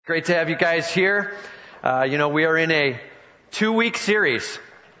Great to have you guys here. We are in a 2-week series.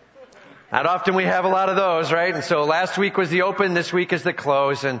 Not often we have a lot of those, right? And so last week was the open, this week is the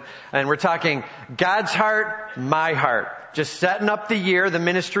close, and we're talking God's heart, my heart. Just setting up the year, the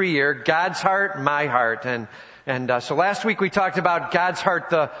ministry year, God's heart, my heart. So last week we talked about God's heart,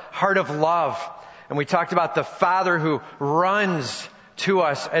 the heart of love. And we talked about the Father who runs to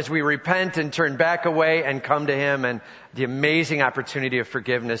us as we repent and turn back away and come to Him, and the amazing opportunity of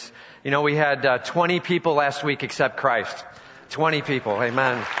forgiveness. We had 20 people last week accept Christ. 20 people.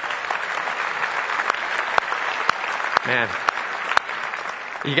 Amen. Man,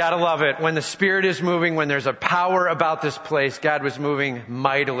 you gotta love it. When the Spirit is moving, when there's a power about this place, God was moving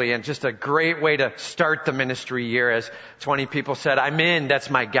mightily, and just a great way to start the ministry year, as 20 people said, I'm in, that's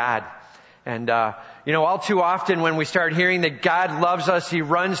my God. And, all too often when we start hearing that God loves us, He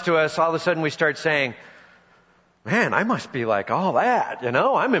runs to us, all of a sudden we start saying, man, I must be like all that,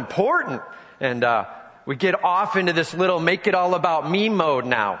 I'm important. And, we get off into this little make it all about me mode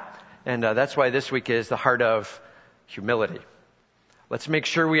now. And, that's why this week is the heart of humility. Let's make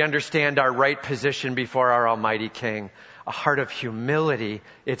sure we understand our right position before our Almighty King. A heart of humility.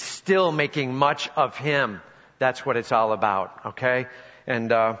 It's still making much of Him. That's what it's all about. Okay?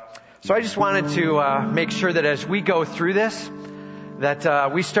 And, so I just wanted to make sure that as we go through this,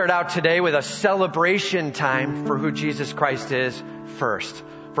 that we start out today with a celebration time for who Jesus Christ is first,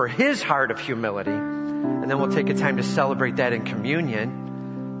 for His heart of humility. And then we'll take a time to celebrate that in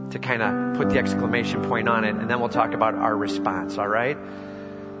communion, to kind of put the exclamation point on it, and then we'll talk about our response, all right?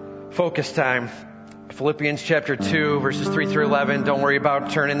 Focus time. Philippians chapter 2, verses 3 through 11. Don't worry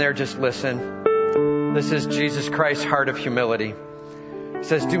about turning there, just listen. This is Jesus Christ's heart of humility. It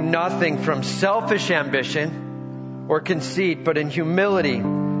says, do nothing from selfish ambition or conceit, but in humility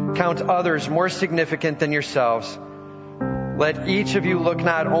count others more significant than yourselves. Let each of you look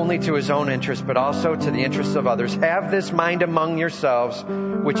not only to his own interest, but also to the interests of others. Have this mind among yourselves,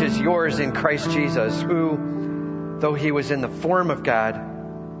 which is yours in Christ Jesus, who, though He was in the form of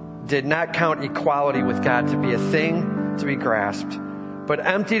God, did not count equality with God to be a thing to be grasped, but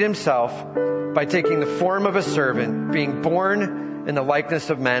emptied Himself by taking the form of a servant, being born in the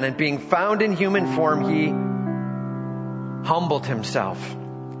likeness of men, and being found in human form, He humbled Himself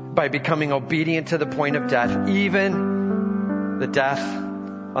by becoming obedient to the point of death, even the death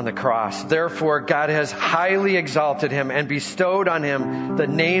on the cross. Therefore, God has highly exalted Him and bestowed on Him the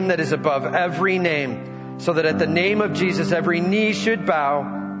name that is above every name, so that at the name of Jesus every knee should bow,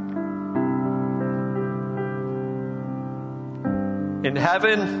 in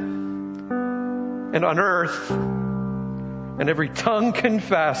heaven and on earth, and every tongue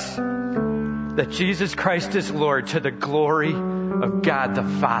confess that Jesus Christ is Lord, to the glory of God the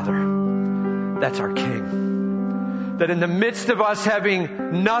Father. That's our King. That in the midst of us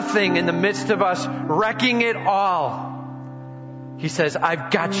having nothing, in the midst of us wrecking it all, He says, I've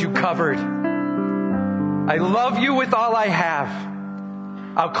got you covered. I love you with all I have.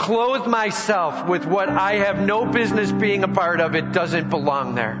 I'll clothe myself with what I have no business being a part of. It doesn't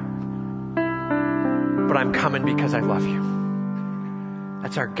belong there. But I'm coming because I love you.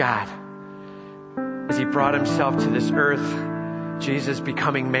 That's our God. As He brought Himself to this earth, Jesus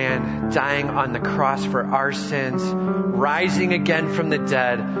becoming man, dying on the cross for our sins, rising again from the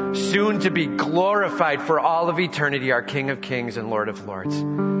dead, soon to be glorified for all of eternity, our King of Kings and Lord of Lords.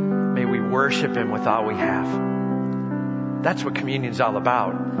 May we worship Him with all we have. That's what communion's all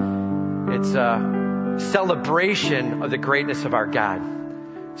about. It's a celebration of the greatness of our God.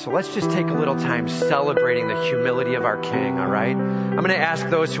 So let's just take a little time celebrating the humility of our King, all right? I'm going to ask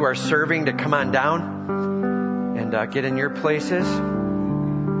those who are serving to come on down and get in your places.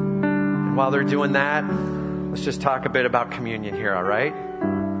 And while they're doing that, let's just talk a bit about communion here, all right?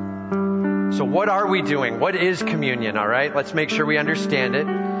 So what are we doing? What is communion, all right? Let's make sure we understand it.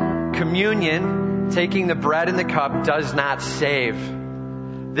 Communion, taking the bread and the cup, does not save.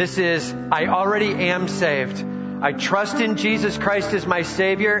 This is, I already am saved. I trust in Jesus Christ as my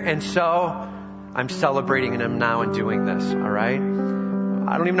Savior, and so I'm celebrating in Him now and doing this, all right?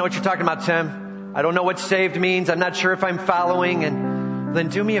 I don't even know what you're talking about, Tim. I don't know what saved means. I'm not sure if I'm following. And then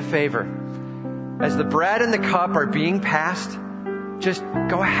do me a favor. As the bread and the cup are being passed, just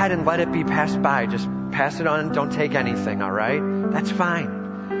go ahead and let it be passed by. Just pass it on. Don't take anything, all right? That's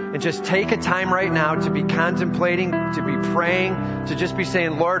fine. And just take a time right now to be contemplating, to be praying, to just be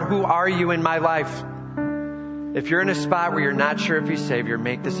saying, Lord, who are you in my life? If you're in a spot where you're not sure if He's Savior,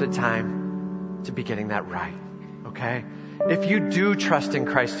 make this a time to be getting that right, okay? If you do trust in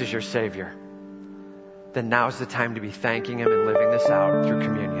Christ as your Savior, then now's the time to be thanking Him and living this out through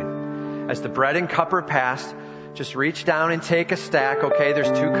communion. As the bread and cup are passed, just reach down and take a stack, okay? There's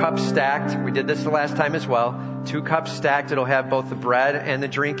 2 cups stacked. We did this the last time as well. 2 cups stacked. It'll have both the bread and the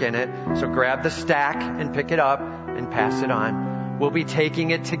drink in it. So grab the stack and pick it up and pass it on. We'll be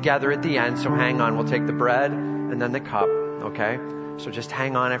taking it together at the end, so hang on. We'll take the bread and then the cup, okay? So just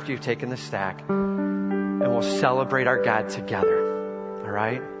hang on after you've taken the stack, and we'll celebrate our God together, all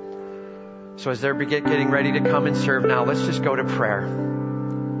right? So as they're getting ready to come and serve now, let's just go to prayer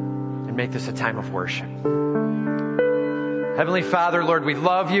and make this a time of worship. Heavenly Father, Lord, we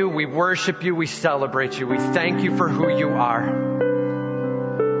love you, we worship you, we celebrate you, we thank you for who you are.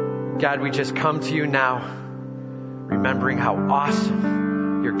 God, we just come to you now, remembering how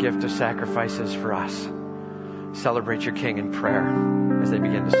awesome your gift of sacrifice is for us. Celebrate your King in prayer as they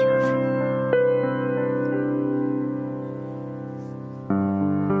begin to serve.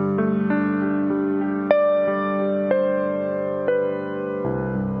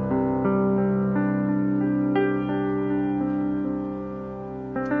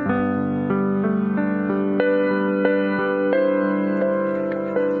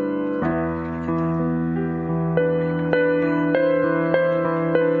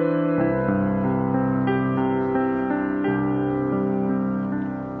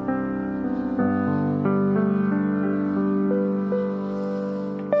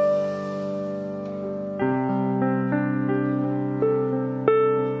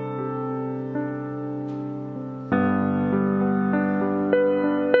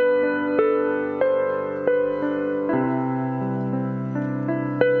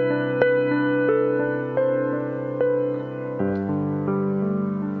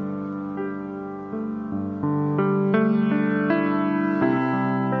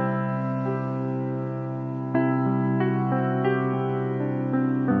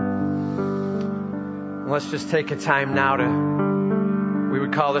 Let's just take a time now we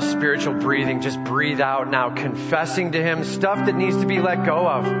would call this spiritual breathing. Just breathe out now, confessing to Him stuff that needs to be let go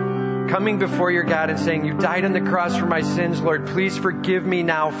of. Coming before your God and saying, you died on the cross for my sins, Lord. Please forgive me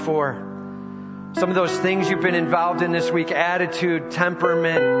now for some of those things you've been involved in this week. Attitude,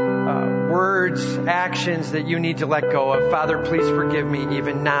 temperament, words, actions that you need to let go of. Father, please forgive me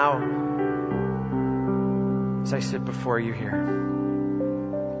even now as I sit before you here.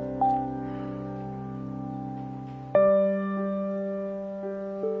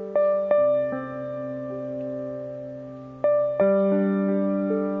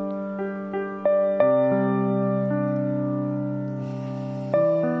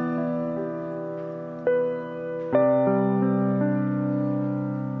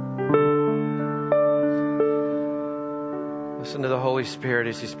 Listen to the Holy Spirit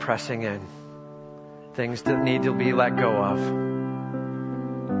as He's pressing in. Things that need to be let go of.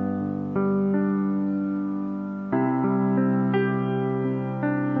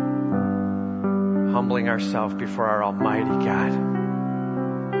 Humbling ourselves before our Almighty God.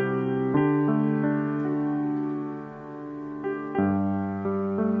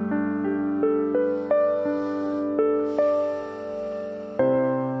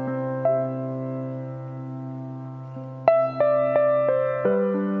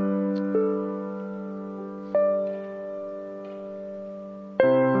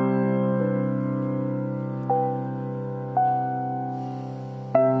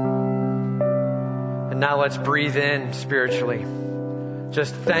 Now let's breathe in spiritually.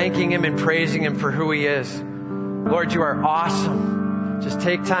 Just thanking Him and praising Him for who He is. Lord, you are awesome. Just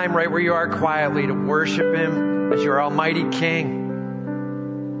take time right where you are quietly to worship Him as your Almighty King.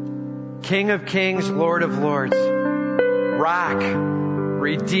 King of kings, Lord of lords. Rock,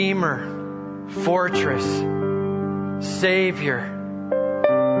 Redeemer, Fortress, Savior.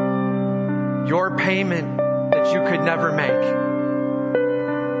 Your payment that you could never make.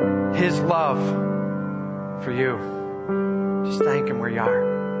 His love for you. Just thank Him where you are.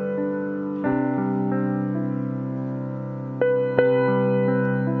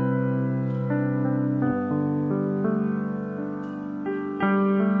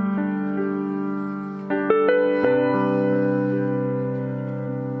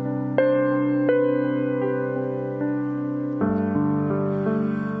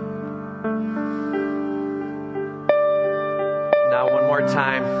 Now one more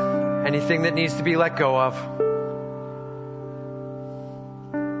time. Anything that needs to be let go of.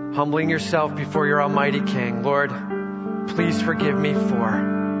 Humbling yourself before your Almighty King. Lord, please forgive me for.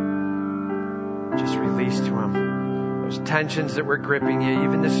 Just release to Him those tensions that were gripping you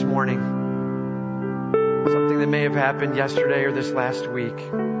even this morning. Something that may have happened yesterday or this last week,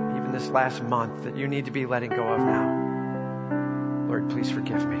 even this last month, that you need to be letting go of now. Lord, please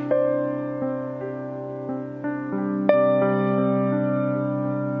forgive me.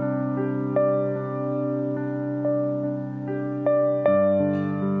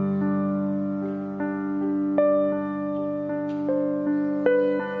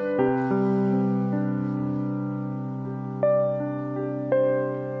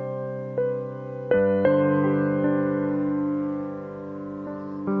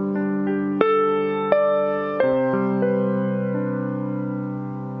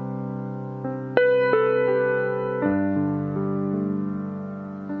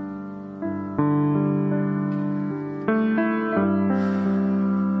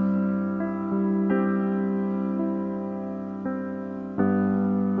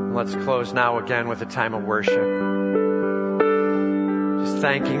 let's close now again with a time of worship. Just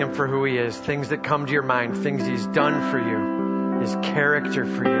thanking Him for who He is. Things that come to your mind, things He's done for you, His character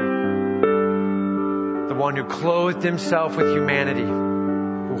for you. The one who clothed Himself with humanity,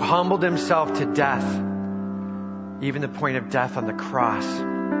 who humbled Himself to death, even the point of death on the cross.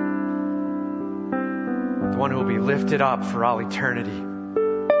 The one who will be lifted up for all eternity.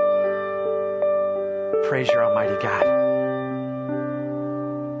 Praise your Almighty God.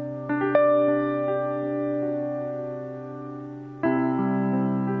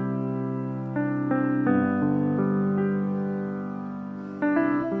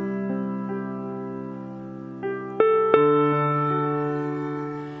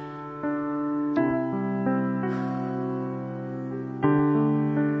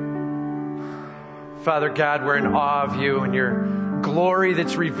 Father God, we're in awe of you and your glory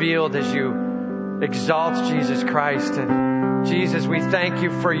that's revealed as you exalt Jesus Christ. And Jesus, we thank you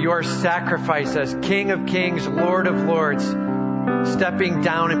for your sacrifice as King of Kings, Lord of Lords, stepping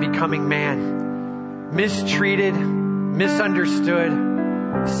down and becoming man, mistreated,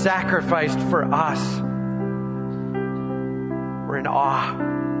 misunderstood, sacrificed for us. We're in awe.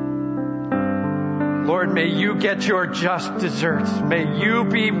 Lord, may you get your just deserts. May you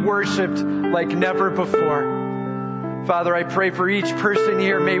be worshiped like never before. Father, I pray for each person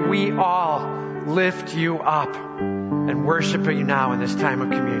here. May we all lift you up and worship you now in this time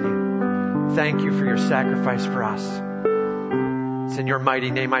of communion. Thank you for your sacrifice for us. It's in your mighty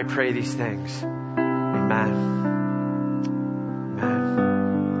name I pray these things. Amen.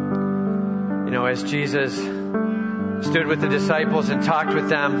 Amen. You know, as Jesus stood with the disciples and talked with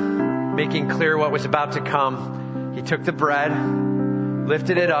them, making clear what was about to come, He took the bread,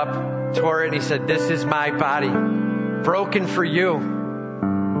 lifted it up, tore it, and He said, "This is my body, broken for you."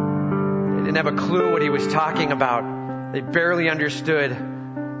 They didn't have a clue what He was talking about. They barely understood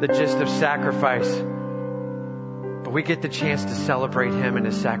the gist of sacrifice. But we get the chance to celebrate Him and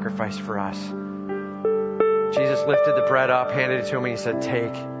His sacrifice for us. Jesus lifted the bread up, handed it to him, and He said,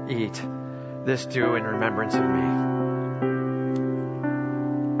 "Take, eat. This do in remembrance of me."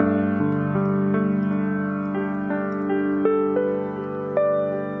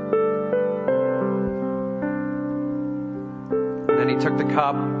 Took the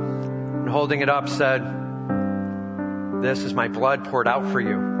cup and holding it up said, "This is my blood poured out for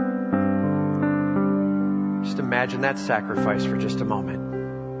you." Just imagine that sacrifice for just a moment.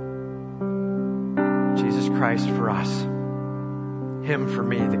 Jesus Christ for us. Him for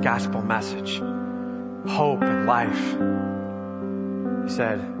me, the gospel message. Hope and life. He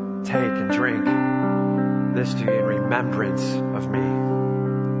said, "Take and drink. This do in remembrance of me."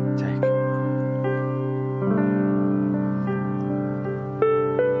 Take.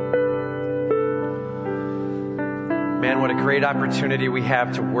 Man, what a great opportunity we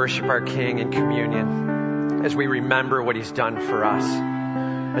have to worship our King in communion as we remember what He's done for us.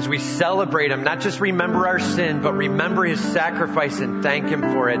 As we celebrate Him, not just remember our sin, but remember His sacrifice and thank Him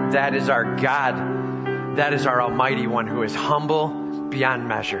for it. That is our God. That is our Almighty One who is humble beyond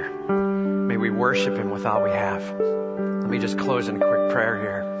measure. May we worship Him with all we have. Let me just close in a quick prayer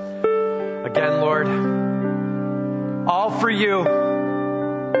here. Again, Lord, all for you.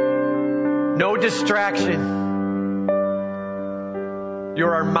 No distraction.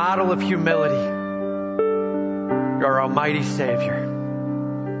 You're our model of humility. You're our almighty Savior.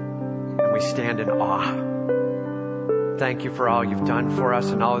 And we stand in awe. Thank you for all you've done for us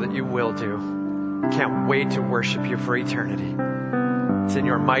and all that you will do. Can't wait to worship you for eternity. It's in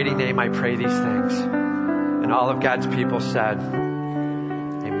your mighty name I pray these things. And all of God's people said,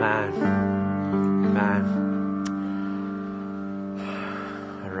 Amen. Amen.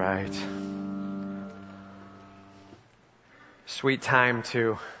 All right. Sweet time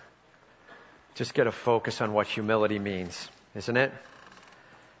to just get a focus on what humility means, isn't it?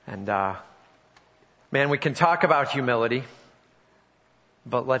 And man, we can talk about humility,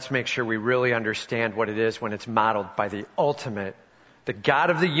 but let's make sure we really understand what it is when it's modeled by the ultimate, the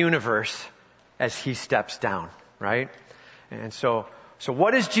God of the universe, as He steps down, right? And so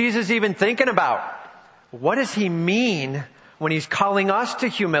what is Jesus even thinking about? What does He mean when He's calling us to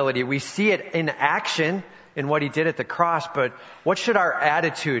humility? We see it in action in what He did at the cross, but what should our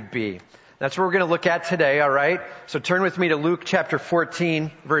attitude be? That's what we're going to look at today, all right? So turn with me to Luke chapter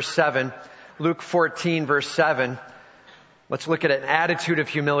 14, verse 7. Luke 14, verse 7. Let's look at an attitude of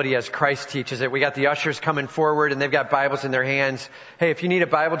humility as Christ teaches it. We got the ushers coming forward, and they've got Bibles in their hands. Hey, if you need a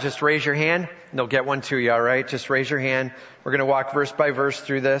Bible, just raise your hand, and they'll get one to you, all right? Just raise your hand. We're going to walk verse by verse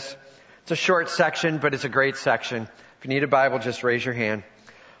through this. It's a short section, but it's a great section. If you need a Bible, just raise your hand.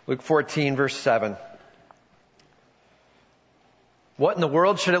 Luke 14, verse 7. What in the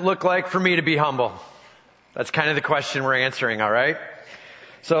world should it look like for me to be humble? That's kind of the question we're answering, all right?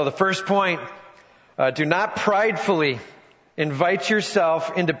 So the first point, do not pridefully invite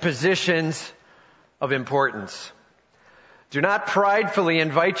yourself into positions of importance. Do not pridefully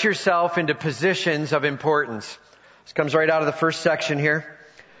invite yourself into positions of importance. This comes right out of the first section here.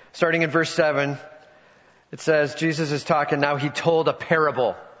 Starting in verse 7, it says, Jesus is talking now. He told a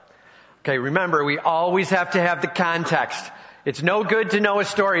parable. Okay, remember, we always have to have the context. It's no good to know a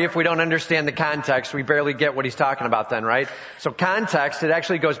story if we don't understand the context. We barely get what he's talking about then, right? So context, it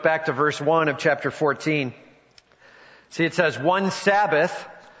actually goes back to verse 1 of chapter 14. See, it says one Sabbath.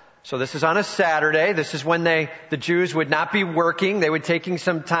 So this is on a Saturday. This is when the Jews would not be working. They would taking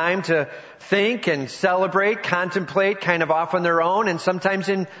some time to think and celebrate, contemplate, kind of off on their own, and sometimes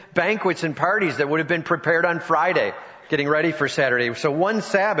in banquets and parties that would have been prepared on Friday, getting ready for Saturday. So one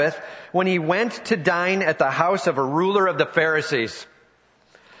Sabbath, when he went to dine at the house of a ruler of the Pharisees.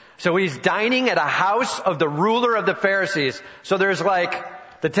 So he's dining at a house of the ruler of the Pharisees. So there's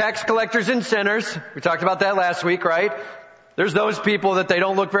like the tax collectors and sinners. We talked about that last week, right? There's those people that they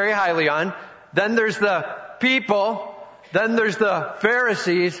don't look very highly on. Then there's the people. Then there's the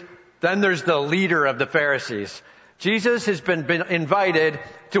Pharisees. Then there's the leader of the Pharisees. Jesus has been invited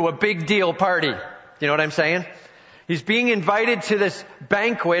to a big deal party. You know what I'm saying? He's being invited to this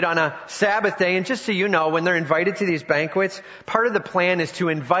banquet on a Sabbath day. And just so you know, when they're invited to these banquets, part of the plan is to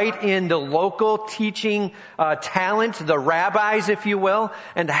invite in the local teaching talent, the rabbis, if you will,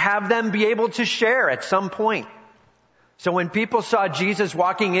 and have them be able to share at some point. So when people saw Jesus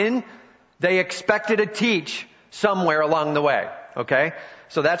walking in, they expected to teach somewhere along the way. Okay?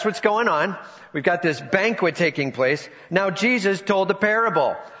 So that's what's going on. We've got this banquet taking place. Now Jesus told a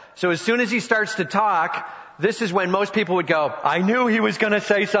parable. So as soon as he starts to talk, this is when most people would go, I knew he was going to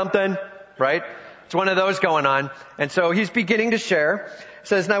say something, right? It's one of those going on. And so he's beginning to share. It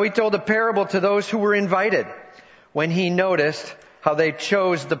says, now he told a parable to those who were invited when he noticed how they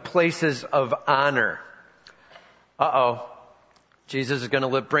chose the places of honor. Jesus is going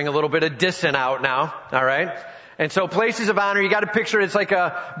to bring a little bit of dissent out now, all right? And so places of honor, you got to picture it's like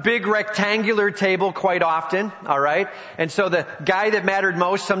a big rectangular table quite often, all right? And so the guy that mattered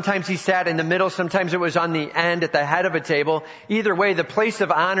most, sometimes he sat in the middle, sometimes it was on the end at the head of a table. Either way, the place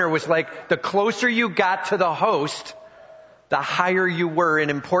of honor was like the closer you got to the host, the higher you were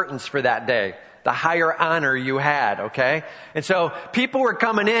in importance for that day. The higher honor you had, okay? And so people were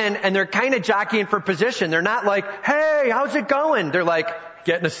coming in and they're kind of jockeying for position. They're not like, hey, how's it going? They're like,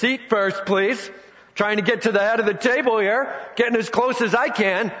 getting a seat first, please. Trying to get to the head of the table here. Getting as close as I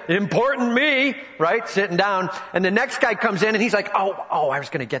can. Important me, right? Sitting down. And the next guy comes in and he's like, oh, I was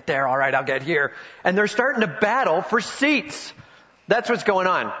going to get there. All right, I'll get here. And they're starting to battle for seats. That's what's going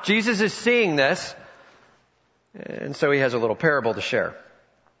on. Jesus is seeing this. And so he has a little parable to share.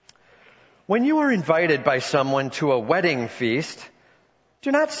 When you are invited by someone to a wedding feast,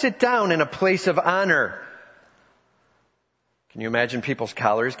 do not sit down in a place of honor. Can you imagine people's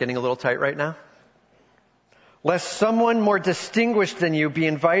collars getting a little tight right now? Lest someone more distinguished than you be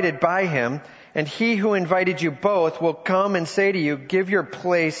invited by him, and he who invited you both will come and say to you, give your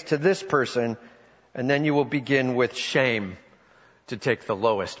place to this person, and then you will begin with shame to take the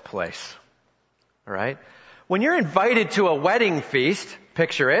lowest place. All right? When you're invited to a wedding feast,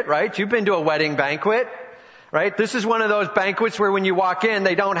 picture it, right? You've been to a wedding banquet, right? This is one of those banquets where when you walk in,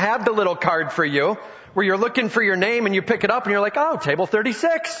 they don't have the little card for you, where you're looking for your name and you pick it up and you're like, oh, table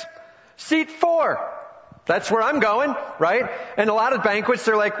 36, seat 4. That's where I'm going, right? And a lot of banquets,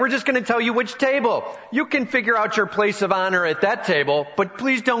 they're like, we're just going to tell you which table. You can figure out your place of honor at that table, but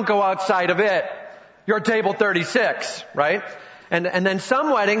please don't go outside of it. You're table 36, right? And then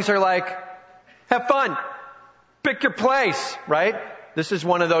some weddings are like, have fun. Pick your place, right? This is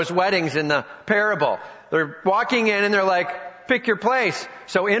one of those weddings in the parable. They're walking in and they're like, pick your place.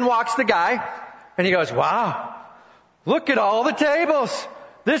 So in walks the guy and he goes, wow, look at all the tables.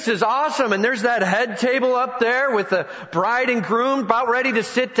 This is awesome. And there's that head table up there with the bride and groom about ready to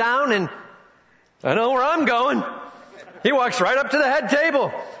sit down. And I know where I'm going. He walks right up to the head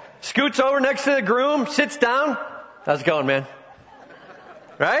table, scoots over next to the groom, sits down. How's it going, man?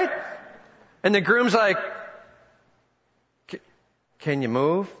 Right? And the groom's like, can you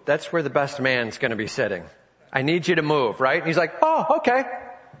move? That's where the best man's going to be sitting. I need you to move, right? And he's like, oh, okay.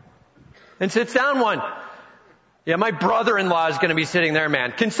 And sits down one. Yeah, my brother-in-law is going to be sitting there,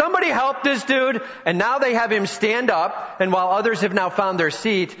 man. Can somebody help this dude? And now they have him stand up, and while others have now found their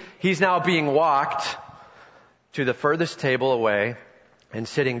seat, he's now being walked to the furthest table away and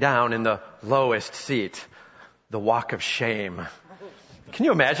sitting down in the lowest seat. The walk of shame. Can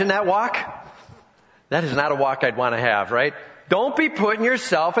you imagine that walk? That is not a walk I'd want to have, right? Don't be putting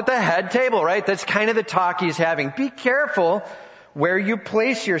yourself at the head table, right? That's kind of the talk he's having. Be careful where you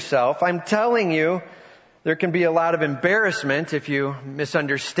place yourself. I'm telling you, there can be a lot of embarrassment if you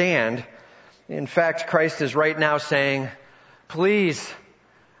misunderstand. In fact, Christ is right now saying, please,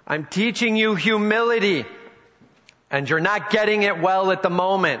 I'm teaching you humility, and you're not getting it well at the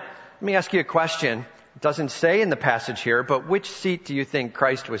moment. Let me ask you a question. It doesn't say in the passage here, but which seat do you think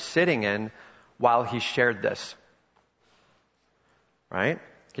Christ was sitting in while he shared this? Right?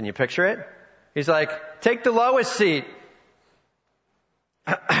 Can you picture it? He's like, take the lowest seat.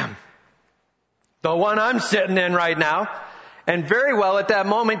 The one I'm sitting in right now. And very well at that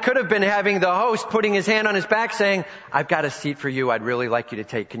moment could have been having the host putting his hand on his back saying, I've got a seat for you I'd really like you to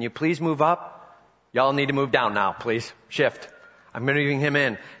take. Can you please move up? Y'all need to move down now, please. Shift. I'm moving him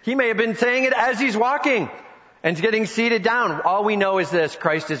in. He may have been saying it as he's walking and getting seated down. All we know is this.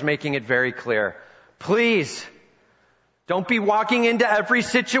 Christ is making it very clear. Please, don't be walking into every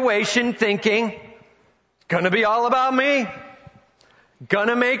situation thinking, it's going to be all about me.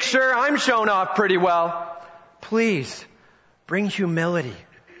 Gonna make sure I'm shown off pretty well. Please, bring humility.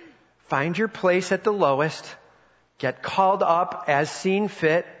 Find your place at the lowest. Get called up as seen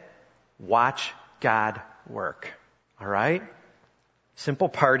fit. Watch God work. All right? Simple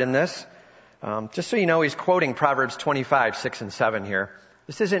part in this. Just so you know, he's quoting Proverbs 25, 6 and 7 here.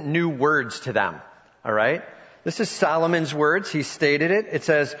 This isn't new words to them. All right? This is Solomon's words. He stated it. It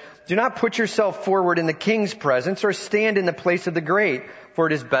says, do not put yourself forward in the king's presence or stand in the place of the great, for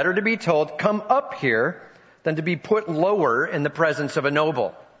it is better to be told, come up here, than to be put lower in the presence of a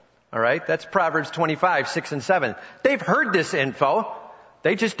noble. All right? That's Proverbs 25, 6 and 7. They've heard this info.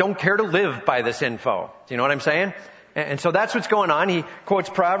 They just don't care to live by this info. Do you know what I'm saying? And so that's what's going on. He quotes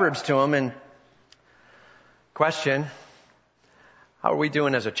Proverbs to them. And question, how are we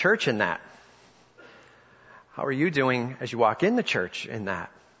doing as a church in that? How are you doing as you walk in the church in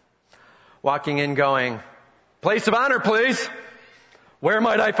that? Walking in going, place of honor, please. Where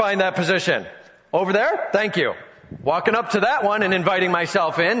might I find that position? Over there? Thank you. Walking up to that one and inviting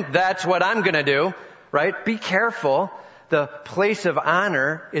myself in. That's what I'm going to do, right? Be careful. The place of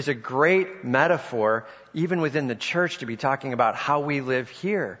honor is a great metaphor, even within the church, to be talking about how we live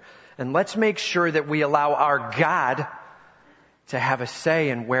here. And let's make sure that we allow our God to have a say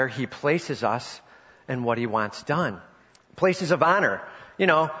in where he places us and what he wants done. Places of honor. You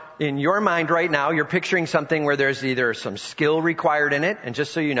know, in your mind right now, you're picturing something where there's either some skill required in it, and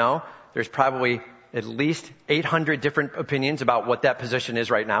just so you know, there's probably at least 800 different opinions about what that position is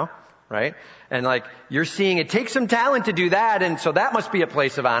right now, right? And like, you're seeing it takes some talent to do that, and so that must be a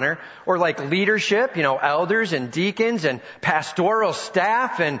place of honor. Or like leadership, you know, elders and deacons and pastoral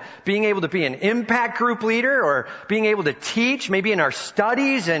staff, and being able to be an impact group leader, or being able to teach maybe in our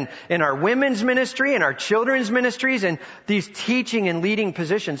studies and in our women's ministry and our children's ministries, and these teaching and leading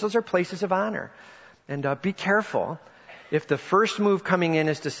positions. Those are places of honor. And be careful. If the first move coming in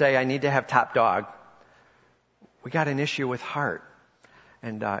is to say, I need to have top dog, we got an issue with heart.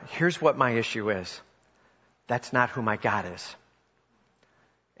 And here's what my issue is. That's not who my God is.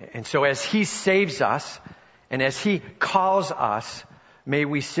 And so as he saves us, and as he calls us, may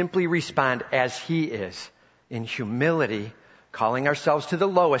we simply respond as he is, in humility, calling ourselves to the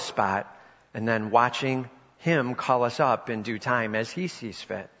lowest spot, and then watching him call us up in due time as he sees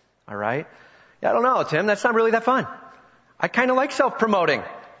fit. All right? Yeah, I don't know, Tim. That's not really that fun. I kind of like self-promoting.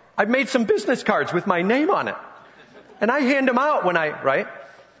 I've made some business cards with my name on it. And I hand them out when right?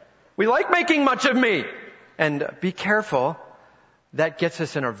 We like making much of me. And be careful. That gets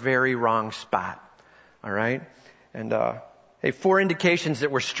us in a very wrong spot. All right? And, hey, 4 indications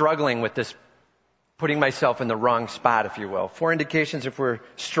that we're struggling with this, putting myself in the wrong spot, if you will. 4 indications if we're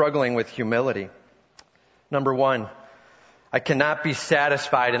struggling with humility. Number 1, I cannot be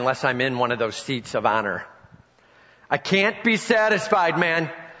satisfied unless I'm in one of those seats of honor. I can't be satisfied,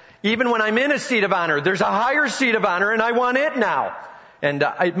 man. Even when I'm in a seat of honor, there's a higher seat of honor and I want it now. And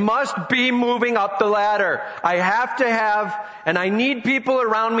it must be moving up the ladder. I have to have, and I need people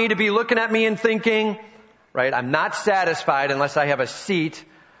around me to be looking at me and thinking, right, I'm not satisfied unless I have a seat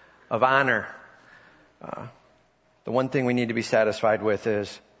of honor. The one thing we need to be satisfied with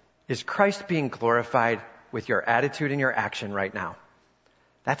is Christ being glorified with your attitude and your action right now?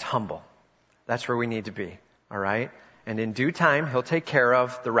 That's humble. That's where we need to be. All right? And in due time, he'll take care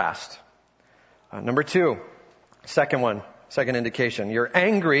of the rest. Number 2, second indication. You're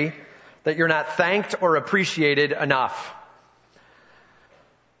angry that you're not thanked or appreciated enough.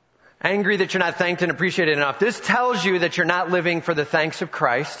 Angry that you're not thanked and appreciated enough. This tells you that you're not living for the thanks of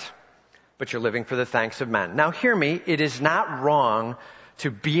Christ, but you're living for the thanks of men. Now hear me, it is not wrong to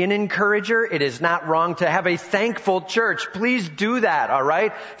be an encourager. It is not wrong to have a thankful church. Please do that, all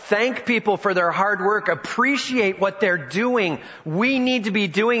right? Thank people for their hard work. Appreciate what they're doing. We need to be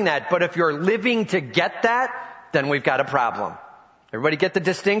doing that. But if you're living to get that, then we've got a problem. Everybody get the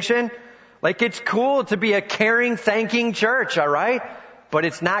distinction? Like, it's cool to be a caring, thanking church, all right? But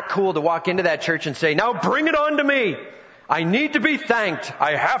it's not cool to walk into that church and say, now bring it on to me. I need to be thanked.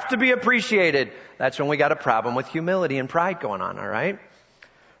 I have to be appreciated. That's when we got a problem with humility and pride going on, all right?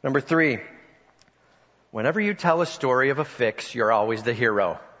 Number 3, whenever you tell a story of a fix, you're always the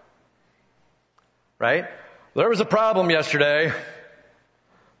hero. Right? There was a problem yesterday,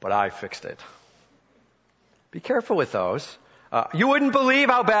 but I fixed it. Be careful with those. You wouldn't believe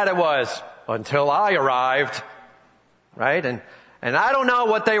how bad it was until I arrived. Right? And I don't know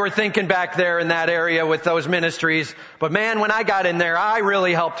what they were thinking back there in that area with those ministries, but man, when I got in there, I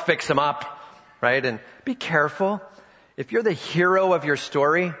really helped fix them up. Right? And be careful. If you're the hero of your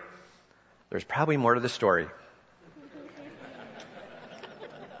story, there's probably more to the story.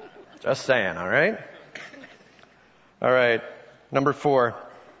 Just saying, all right? All right. Number 4.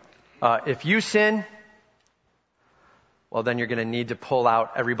 If you sin, well, then you're going to need to pull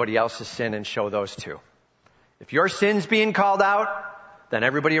out everybody else's sin and show those too. If your sin's being called out, then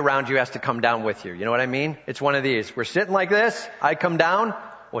everybody around you has to come down with you. You know what I mean? It's one of these. We're sitting like this. I come down.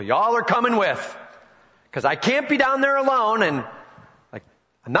 Well, y'all are coming with. Because I can't be down there alone, and like,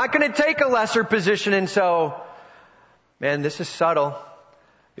 I'm not going to take a lesser position. And so, man, this is subtle.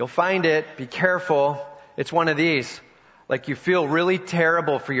 You'll find it. Be careful. It's one of these. Like, you feel really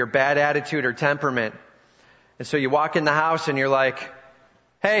terrible for your bad attitude or temperament. And so you walk in the house and you're like,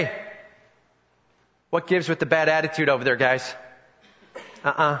 hey, what gives with the bad attitude over there, guys?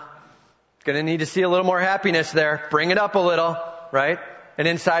 Going to need to see a little more happiness there. Bring it up a little, right? And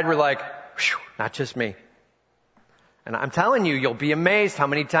inside we're like, not just me. And I'm telling you, you'll be amazed how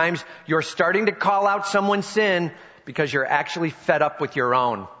many times you're starting to call out someone's sin because you're actually fed up with your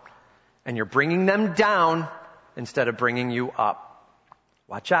own. And you're bringing them down instead of bringing you up.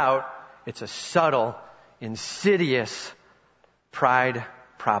 Watch out. It's a subtle, insidious pride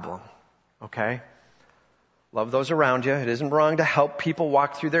problem. Okay? Love those around you. It isn't wrong to help people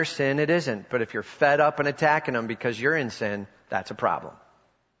walk through their sin. It isn't. But if you're fed up and attacking them because you're in sin, that's a problem.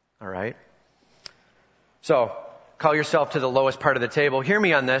 All right? So, call yourself to the lowest part of the table. Hear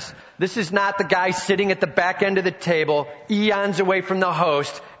me on this. This is not the guy sitting at the back end of the table, eons away from the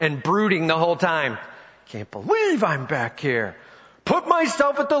host, and brooding the whole time. Can't believe I'm back here. Put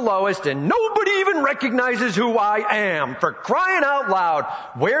myself at the lowest and nobody even recognizes who I am. For crying out loud.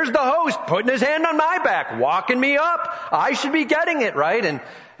 Where's the host putting his hand on my back, walking me up? I should be getting it, right?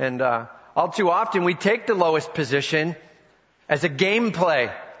 And all too often we take the lowest position as a game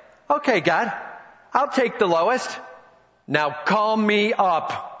play. Okay, God, I'll take the lowest. Now call me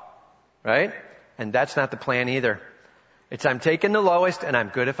up. Right? And that's not the plan either. It's I'm taking the lowest and I'm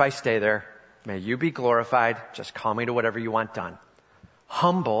good if I stay there. May you be glorified. Just call me to whatever you want done.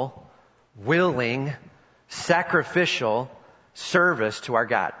 Humble, willing, sacrificial service to our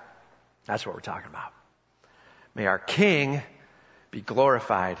God. That's what we're talking about. May our King be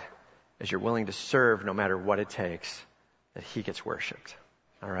glorified as you're willing to serve no matter what it takes, that He gets worshiped.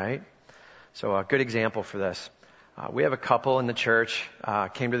 All right? So a good example for this. We have a couple in the church,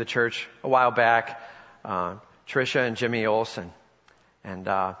 came to the church a while back, Tricia and Jimmy Olson.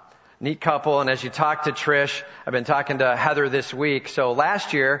 And neat couple. And as you talk to Trish, I've been talking to Heather this week. So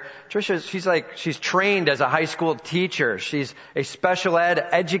last year, Tricia, she's trained as a high school teacher. She's a special ed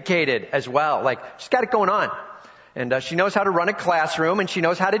educated as well. Like, she's got it going on. And she knows how to run a classroom, and she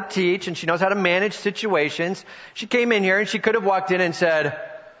knows how to teach, and she knows how to manage situations. She came in here and she could have walked in and said,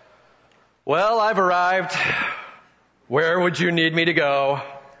 well, I've arrived. Where would you need me to go?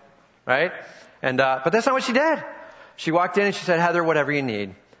 Right? And but that's not what she did. She walked in and she said, Heather, whatever you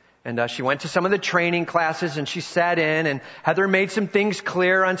need. And she went to some of the training classes and she sat in, and Heather made some things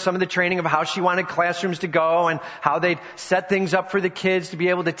clear on some of the training of how she wanted classrooms to go and how they'd set things up for the kids to be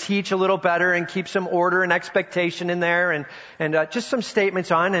able to teach a little better and keep some order and expectation in there, and just some statements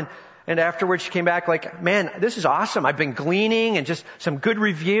on. And afterwards she came back like, man, this is awesome. I've been gleaning and just some good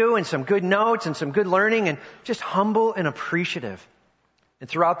review and some good notes and some good learning, and just humble and appreciative. And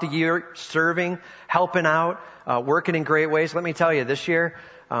throughout the year, serving, helping out, working in great ways. Let me tell you, this year,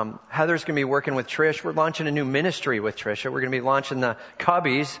 Heather's going to be working with Trish. We're launching a new ministry with Trisha. We're going to be launching the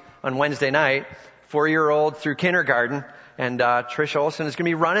Cubbies on Wednesday night, 4-year-old through kindergarten. And Trisha Olson is going to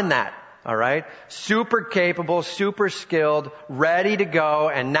be running that. All right? Super capable, super skilled, ready to go,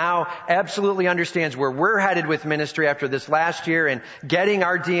 and now absolutely understands where we're headed with ministry after this last year and getting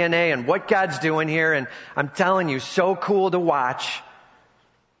our DNA and what God's doing here. And I'm telling you, so cool to watch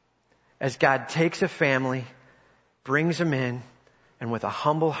as God takes a family, brings them in, and with a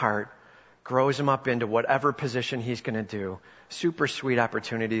humble heart, grows them up into whatever position He's going to do. Super sweet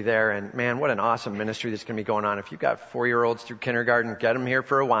opportunity there. And man, what an awesome ministry that's going to be going on. If you've got 4-year-olds through kindergarten, get them here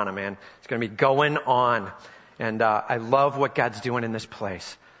for Awana, man. It's going to be going on. And I love what God's doing in this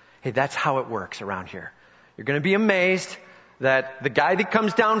place. Hey, that's how it works around here. You're going to be amazed that the guy that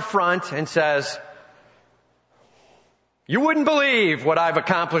comes down front and says, "You wouldn't believe what I've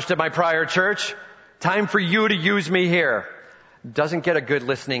accomplished at my prior church. Time for you to use me here," doesn't get a good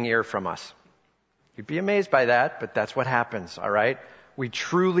listening ear from us. You'd be amazed by that, but that's what happens, all right? We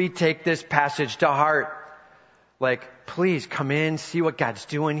truly take this passage to heart. Like, please come in, see what God's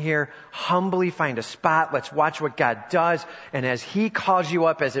doing here. Humbly find a spot. Let's watch what God does. And as He calls you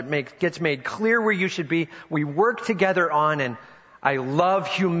up, as it gets made clear where you should be, we work together on. And I love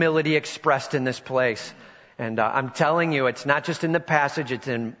humility expressed in this place. And I'm telling you, it's not just in the passage. It's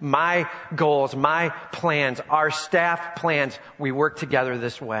in my goals, my plans, our staff plans. We work together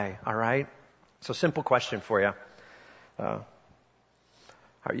this way, all right? So simple question for you. How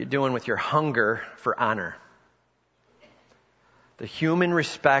are you doing with your hunger for honor? The human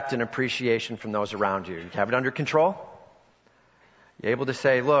respect and appreciation from those around you. You have it under control? You're able to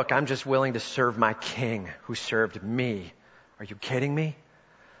say, "Look, I'm just willing to serve my King who served me." Are you kidding me?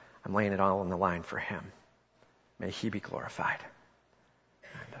 I'm laying it all on the line for Him. May He be glorified.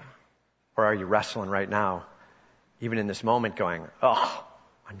 Or are you wrestling right now, even in this moment, going, "Oh,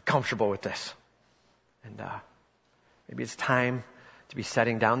 I'm uncomfortable with this." And maybe it's time to be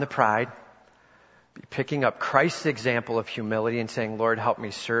setting down the pride, be picking up Christ's example of humility and saying, "Lord, help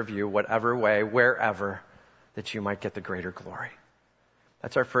me serve you whatever way, wherever, that you might get the greater glory."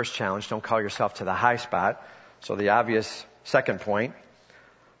 That's our first challenge. Don't call yourself to the high spot. So the obvious second point.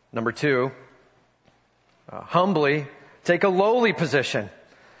 Number 2, humbly take a lowly position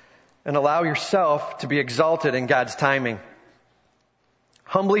and allow yourself to be exalted in God's timing.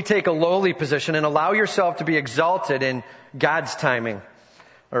 Humbly take a lowly position and allow yourself to be exalted in God's timing.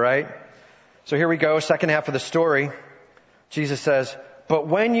 All right? So here we go, second half of the story. Jesus says, "But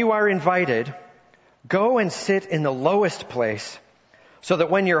when you are invited, go and sit in the lowest place, so that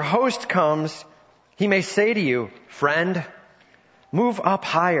when your host comes, he may say to you, 'Friend, move up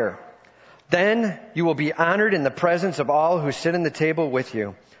higher.' Then you will be honored in the presence of all who sit in the table with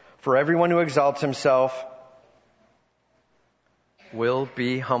you. For everyone who exalts himself will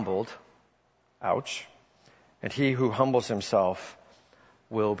be humbled." Ouch. "And he who humbles himself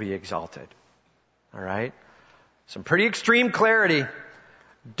will be exalted." All right? Some pretty extreme clarity.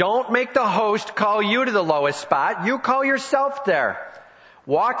 Don't make the host call you to the lowest spot. You call yourself there.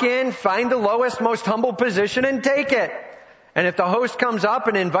 Walk in, find the lowest, most humble position and take it. And if the host comes up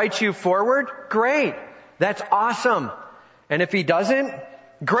and invites you forward, great. That's awesome. And if he doesn't,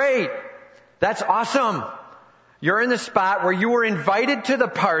 great. That's awesome. You're in the spot where you were invited to the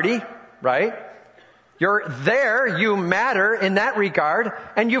party, right? You're there, you matter in that regard,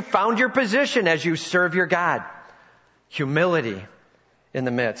 and you found your position as you serve your God. Humility in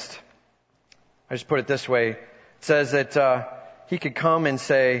the midst. I just put it this way. It says that he could come and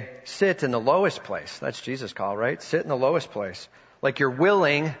say, "Sit in the lowest place." That's Jesus' call, right? Sit in the lowest place. Like you're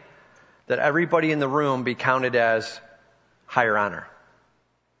willing that everybody in the room be counted as higher honor.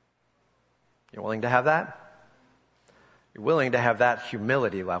 You're willing to have that? You're willing to have that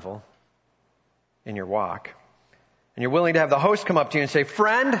humility level in your walk. And you're willing to have the host come up to you and say,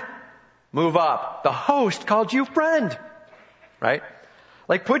 "Friend, move up." The host called you friend, right?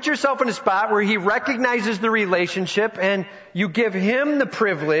 Like put yourself in a spot where he recognizes the relationship and you give him the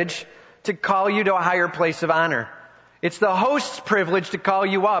privilege to call you to a higher place of honor. It's the host's privilege to call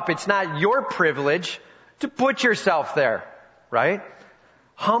you up. It's not your privilege to put yourself there, right?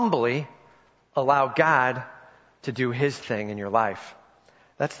 Humbly allow God to do His thing in your life.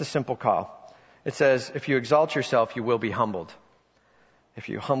 That's the simple call. It says, if you exalt yourself, you will be humbled. If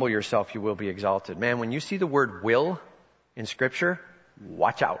you humble yourself, you will be exalted. Man, when you see the word will in Scripture,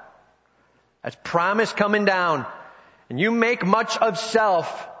 watch out. That's promise coming down. And you make much of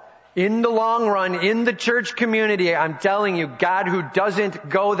self in the long run, in the church community. I'm telling you, God who doesn't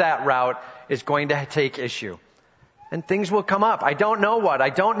go that route is going to take issue. And things will come up. I don't know what. I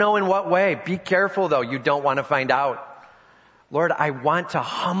don't know in what way. Be careful, though. You don't want to find out. Lord, I want to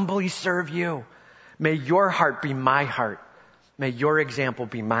humbly serve you. May your heart be my heart. May your example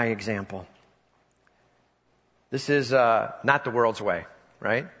be my example. This is not the world's way,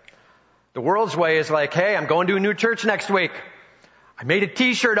 right? The world's way is like, "Hey, I'm going to a new church next week. I made a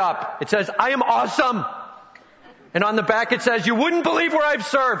t-shirt up. It says, 'I am awesome.' And on the back it says, 'You wouldn't believe where I've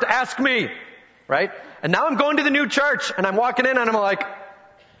served. Ask me.' Right? And now I'm going to the new church and I'm walking in and I'm like,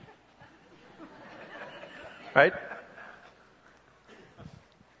 Right?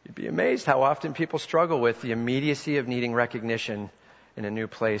 You'd be amazed how often people struggle with the immediacy of needing recognition in a new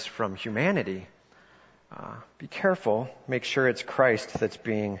place from humanity. Be careful. Make sure it's Christ that's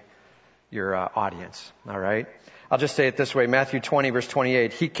being your audience. All right? I'll just say it this way. Matthew 20, verse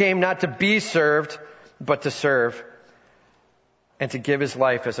 28. He came not to be served, but to serve, and to give his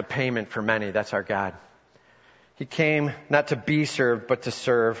life as a payment for many. That's our God. He came not to be served, but to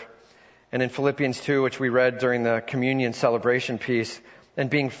serve. And in Philippians 2, which we read during the communion celebration piece, and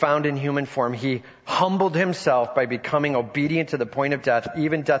being found in human form, he humbled himself by becoming obedient to the point of death,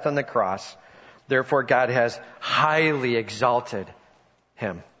 even death on the cross. Therefore, God has highly exalted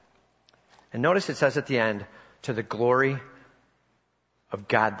him. And notice it says at the end, to the glory of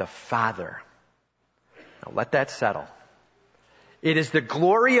God the Father. Now let that settle. It is the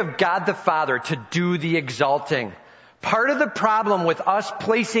glory of God the Father to do the exalting. Part of the problem with us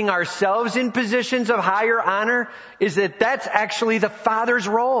placing ourselves in positions of higher honor is that that's actually the Father's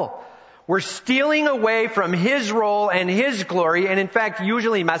role. We're stealing away from His role and His glory, and in fact,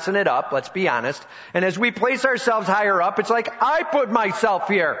 usually messing it up, let's be honest. And as we place ourselves higher up, it's like, I put myself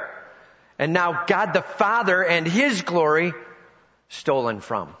here. And now God the Father and His glory stolen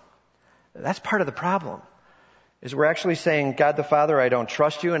from. That's part of the problem. Is we're actually saying, God the Father, I don't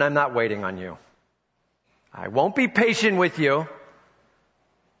trust you and I'm not waiting on you. I won't be patient with you.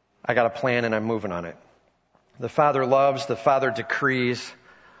 I got a plan and I'm moving on it. The Father loves, the Father decrees,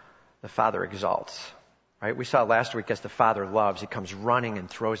 the Father exalts. Right? We saw last week as the Father loves, He comes running and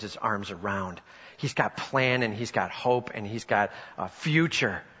throws His arms around. He's got plan and He's got hope and He's got a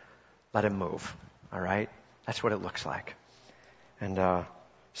future. Let Him move. All right? That's what it looks like. And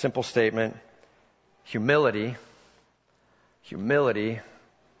simple statement, humility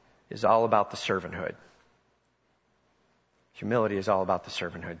is all about the servanthood. Humility is all about the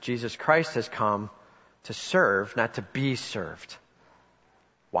servanthood. Jesus Christ has come to serve, not to be served.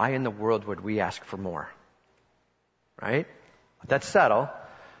 Why in the world would we ask for more? Right? Let that settle.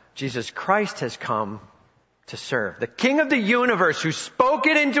 Jesus Christ has come to serve. The King of the universe who spoke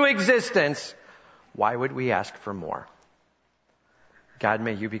it into existence. Why would we ask for more? God,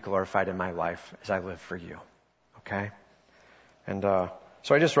 may you be glorified in my life as I live for you. Okay? And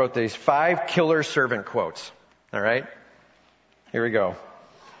so I just wrote these 5 killer servant quotes. All right? Here we go.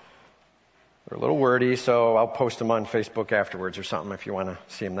 They're a little wordy, so I'll post them on Facebook afterwards or something if you want to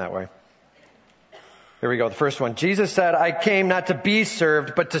see them that way. Here we go. The first one. Jesus said, I came not to be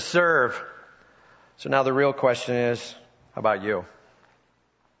served, but to serve. So now the real question is, how about you?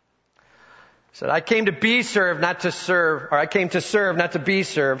 He said, I came to be served, not to serve, or I came to serve, not to be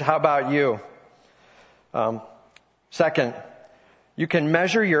served. How about you? Second, you can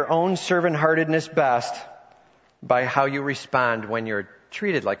measure your own servant-heartedness best by how you respond when you're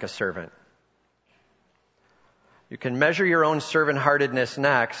treated like a servant. You can measure your own servant-heartedness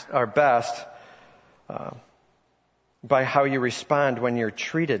best by how you respond when you're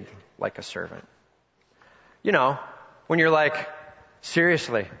treated like a servant. You know, when you're like,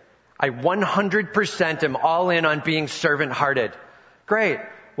 seriously, I 100% am all in on being servant-hearted. Great.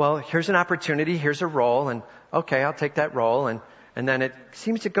 Well, here's an opportunity, here's a role, and okay, I'll take that role, and then it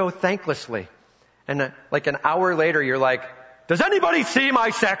seems to go thanklessly. And like an hour later, you're like, does anybody see my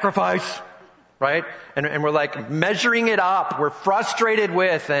sacrifice? Right? And we're like measuring it up. We're frustrated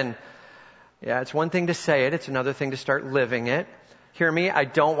with, and yeah, it's one thing to say it. It's another thing to start living it. Hear me? I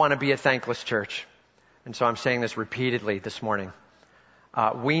don't want to be a thankless church. And so I'm saying this repeatedly this morning.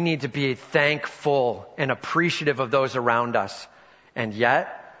 We need to be thankful and appreciative of those around us. And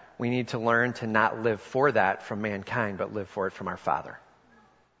yet, we need to learn to not live for that from mankind, but live for it from our Father.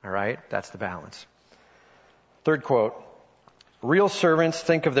 All right? That's the balance. Third quote. Real servants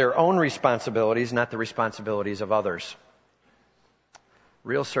think of their own responsibilities, not the responsibilities of others.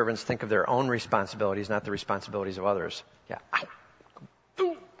 Real servants think of their own responsibilities, not the responsibilities of others. Yeah.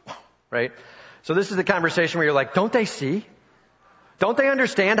 Ow. Right? So this is the conversation where you're like, don't they see? Don't they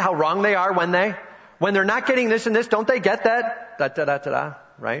understand how wrong they are when they're not getting this and this, don't they get that?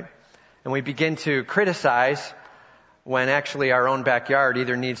 Right? And we begin to criticize when actually our own backyard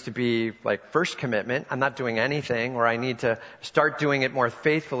either needs to be like first commitment, I'm not doing anything, or I need to start doing it more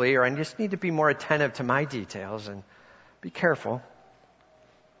faithfully, or I just need to be more attentive to my details, and be careful.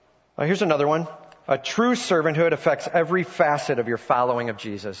 Here's another one. A true servanthood affects every facet of your following of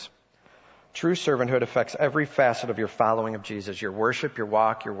Jesus. True servanthood affects every facet of your following of Jesus. Your worship, your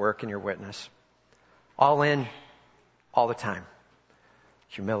walk, your work, and your witness. All in, all the time.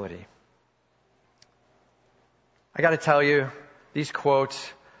 Humility. I got to tell you, these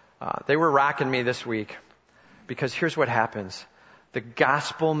quotes, they were rocking me this week. Because here's what happens. The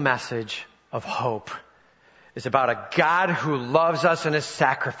gospel message of hope is about a God who loves us and has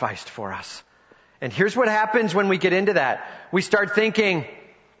sacrificed for us. And here's what happens when we get into that. We start thinking,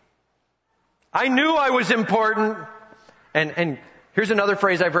 I knew I was important. And here's another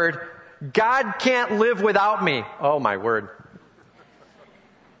phrase I've heard. God can't live without me. Oh my word.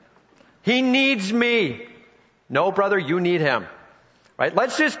 He needs me. No, brother, you need him. Right?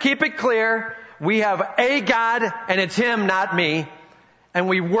 Let's just keep it clear. We have a God and it's him, not me. And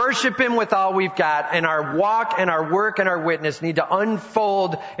we worship him with all we've got. And our walk and our work and our witness need to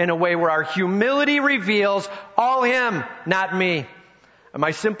unfold in a way where our humility reveals all him, not me. And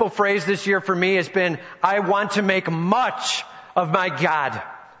my simple phrase this year for me has been, I want to make much of my God.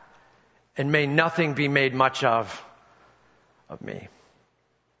 And may nothing be made much of me.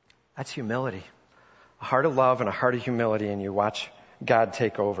 That's humility. A heart of love and a heart of humility, and you watch God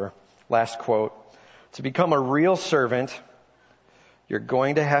take over. Last quote. To become a real servant, you're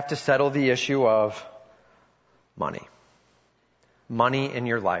going to have to settle the issue of money. Money in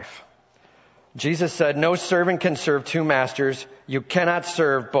your life. Jesus said, no servant can serve two masters. You cannot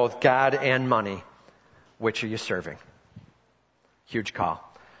serve both God and money. Which are you serving? Huge call.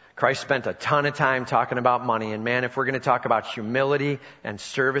 Christ spent a ton of time talking about money. And man, if we're going to talk about humility and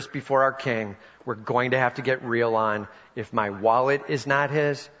service before our King, we're going to have to get real on, if my wallet is not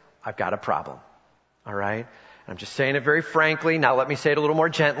his, I've got a problem. All right? I'm just saying it very frankly. Now let me say it a little more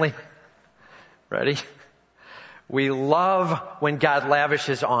gently. Ready? We love when God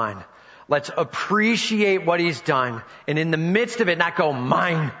lavishes on. Let's appreciate what he's done. And in the midst of it, not go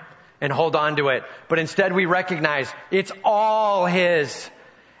mine and hold on to it. But instead we recognize it's all his.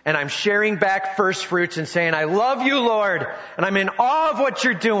 And I'm sharing back first fruits and saying, I love you, Lord. And I'm in awe of what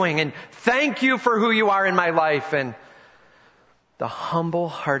you're doing. And thank you for who you are in my life. And the humble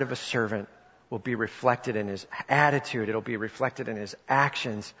heart of a servant will be reflected in his attitude. It'll be reflected in his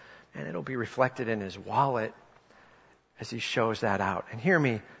actions. And it'll be reflected in his wallet as he shows that out. And hear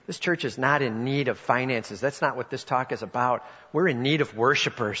me, this church is not in need of finances. That's not what this talk is about. We're in need of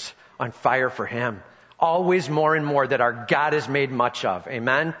worshipers on fire for him. Always more and more that our God is made much of.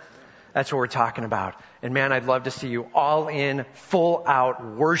 Amen? That's what we're talking about. And man, I'd love to see you all in, full out,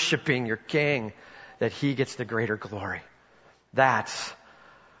 worshiping your King, that he gets the greater glory. That's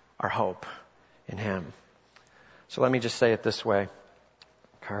our hope in him. So let me just say it this way.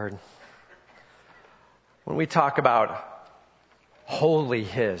 Card. When we talk about wholly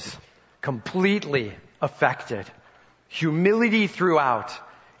his, completely affected, humility throughout,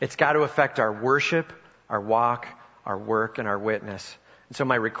 it's got to affect our worship, our walk, our work, and our witness. And so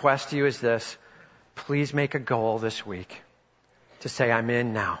my request to you is this. Please make a goal this week to say, I'm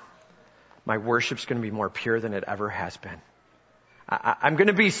in now. My worship's going to be more pure than it ever has been. I'm going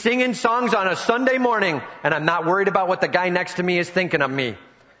to be singing songs on a Sunday morning, and I'm not worried about what the guy next to me is thinking of me.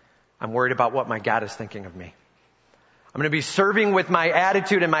 I'm worried about what my God is thinking of me. I'm going to be serving with my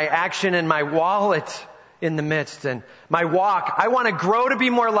attitude and my action and my wallet in the midst. And my walk, I want to grow to be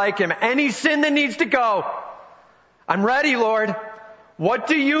more like him. Any sin that needs to go, I'm ready, Lord. What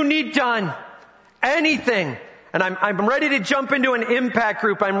do you need done? Anything. And I'm ready to jump into an impact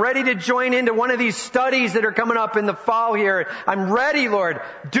group. I'm ready to join into one of these studies that are coming up in the fall here. I'm ready, Lord.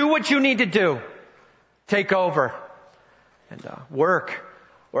 Do what you need to do. Take over. And work.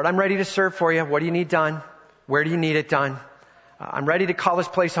 Lord, I'm ready to serve for you. What do you need done? Where do you need it done? I'm ready to call this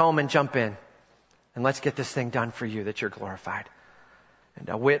place home and jump in. And let's get this thing done for you that you're glorified. And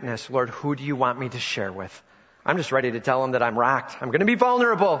a witness, Lord, who do you want me to share with? I'm just ready to tell them that I'm rocked. I'm going to be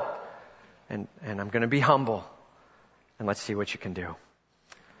vulnerable. And I'm going to be humble. And let's see what you can do.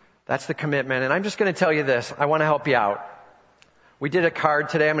 That's the commitment. And I'm just going to tell you this. I want to help you out. We did a card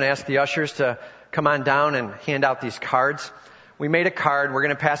today. I'm going to ask the ushers to come on down and hand out these cards. We made a card. We're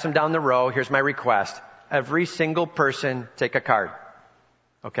going to pass them down the row. Here's my request. Every single person take a card.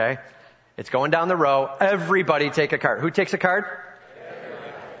 Okay? It's going down the row. Everybody take a card. Who takes a card?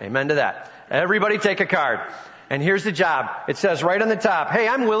 Everybody. Amen to that. Everybody take a card. And here's the job. It says right on the top, hey,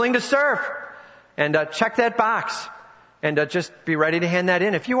 I'm willing to serve. And check that box. And just be ready to hand that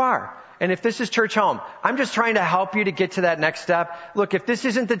in if you are. And if this is church home, I'm just trying to help you to get to that next step. Look, if this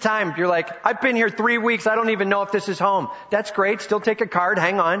isn't the time, you're like, I've been here 3 weeks. I don't even know if this is home. That's great. Still take a card.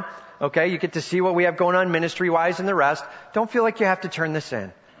 Hang on. Okay. You get to see what we have going on ministry wise and the rest. Don't feel like you have to turn this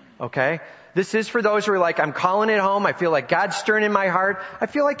in. Okay. This is for those who are like, I'm calling it home. I feel like God's stirring in my heart. I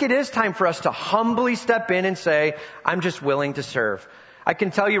feel like it is time for us to humbly step in and say, I'm just willing to serve. I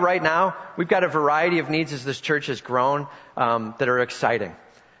can tell you right now, we've got a variety of needs as this church has grown, that are exciting.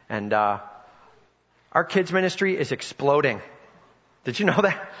 And, our kids ministry is exploding. Did you know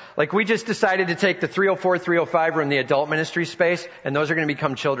that? Like we just decided to take the 304, 305 room, the adult ministry space, and those are going to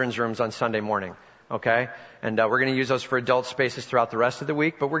become children's rooms on Sunday morning. okay? And we're going to use those for adult spaces throughout the rest of the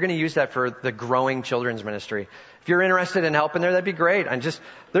week, but we're going to use that for the growing children's ministry. If you're interested in helping there, that'd be great.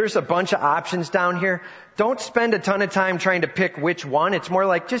 There's a bunch of options down here. Don't spend a ton of time trying to pick which one. It's more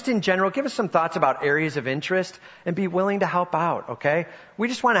like, just in general, give us some thoughts about areas of interest and be willing to help out, okay? We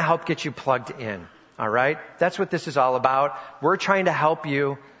just want to help get you plugged in, all right? That's what this is all about. We're trying to help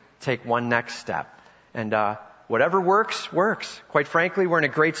you take one next step. And whatever works, works. Quite frankly, we're in a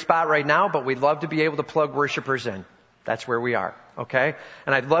great spot right now, but we'd love to be able to plug worshipers in. That's where we are, okay?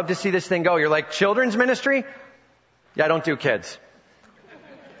 And I'd love to see this thing go. You're like, children's ministry? Yeah, I don't do kids.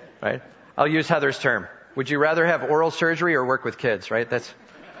 Right? I'll use Heather's term. Would you rather have oral surgery or work with kids, right?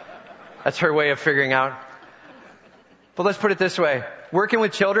 That's her way of figuring out. But let's put it this way. Working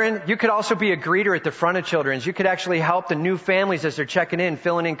with children, you could also be a greeter at the front of children's. You could actually help the new families as they're checking in,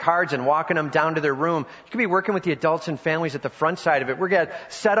 filling in cards and walking them down to their room. You could be working with the adults and families at the front side of it. We're got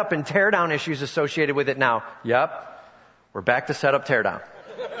setup and tear down issues associated with it now. Yep. We're back to setup, tear down.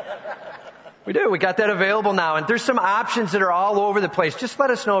 We do. We got that available now. And there's some options that are all over the place. Just let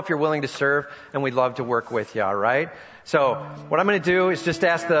us know if you're willing to serve, and we'd love to work with you, all right? So what I'm going to do is just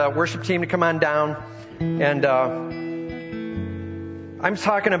ask the worship team to come on down. And I'm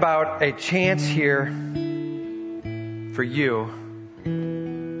talking about a chance here for you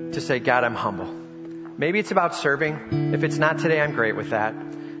to say, God, I'm humble. Maybe it's about serving. If it's not today, I'm great with that.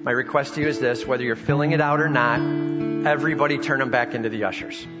 My request to you is this: whether you're filling it out or not, everybody turn them back into the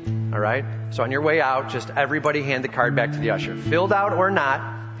ushers. All right? So on your way out, just everybody hand the card back to the usher. Filled out or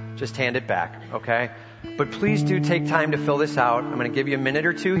not, just hand it back, okay? But please do take time to fill this out. I'm going to give you a minute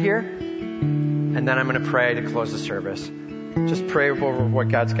or two here, and then I'm going to pray to close the service. Just pray over what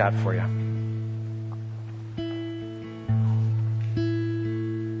God's got for you.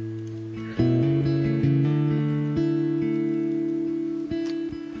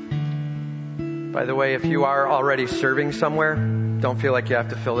 By the way, if you are already serving somewhere, don't feel like you have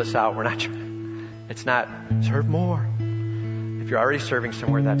to fill this out. It's not serve more. If you're already serving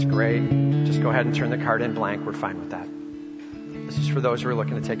somewhere, that's great. Just go ahead and turn the card in blank. We're fine with that. This is for those who are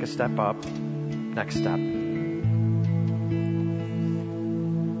looking to take a step up. Next step.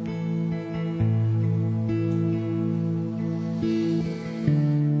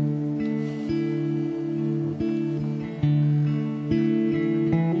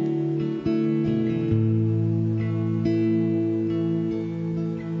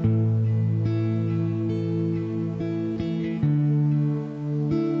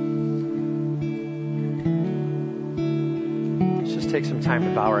 Take some time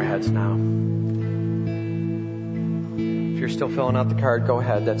to bow our heads now. If you're still filling out the card, go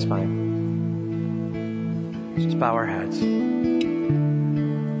ahead. That's fine. Just bow our heads.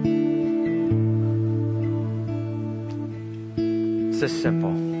 It's this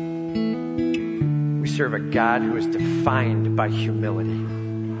simple. We serve a God who is defined by humility.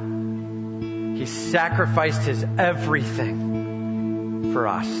 He sacrificed his everything for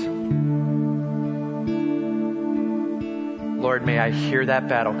us. Lord, may I hear that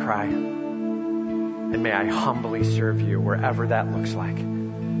battle cry, and may I humbly serve you wherever that looks like.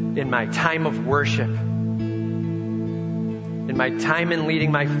 In my time of worship, in my time in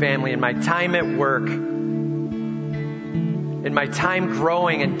leading my family, in my time at work, in my time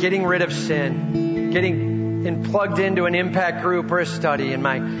growing and getting rid of sin, getting plugged into an impact group or a study, in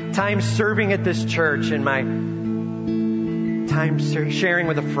my time serving at this church, in my time sharing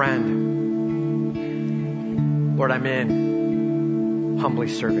with a friend. Lord, I'm in. Humbly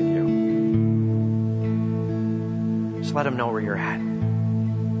serving you. Just let them know where you're at.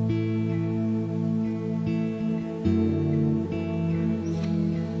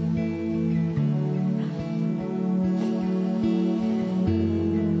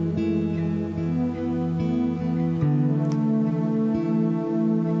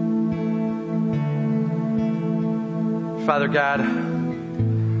 Father God,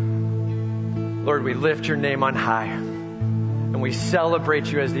 Lord, we lift your name on high. And we celebrate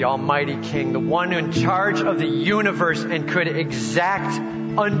you as the Almighty King, the one in charge of the universe and could exact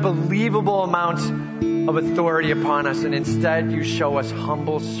unbelievable amounts of authority upon us. And instead, you show us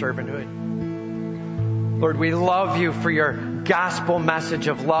humble servanthood. Lord, we love you for your gospel message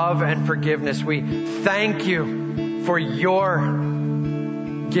of love and forgiveness. We thank you for your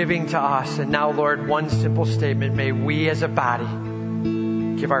giving to us. And now, Lord, one simple statement. May we as a body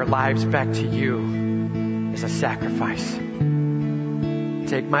give our lives back to you as a sacrifice.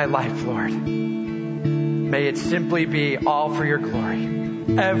 Take my life, Lord. May it simply be all for your glory.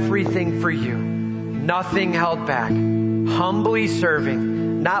 Everything for you. Nothing held back. humbly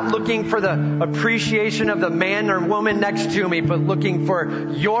serving, not looking for the appreciation of the man or woman next to me, but looking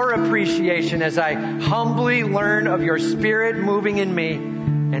for your appreciation as I humbly learn of your Spirit moving in me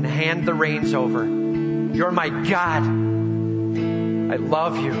and hand the reins over. You're my God. I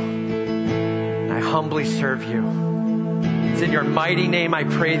love you. And I humbly serve you. It's in your mighty name I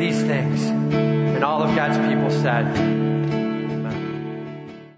pray these things. And all of God's people said,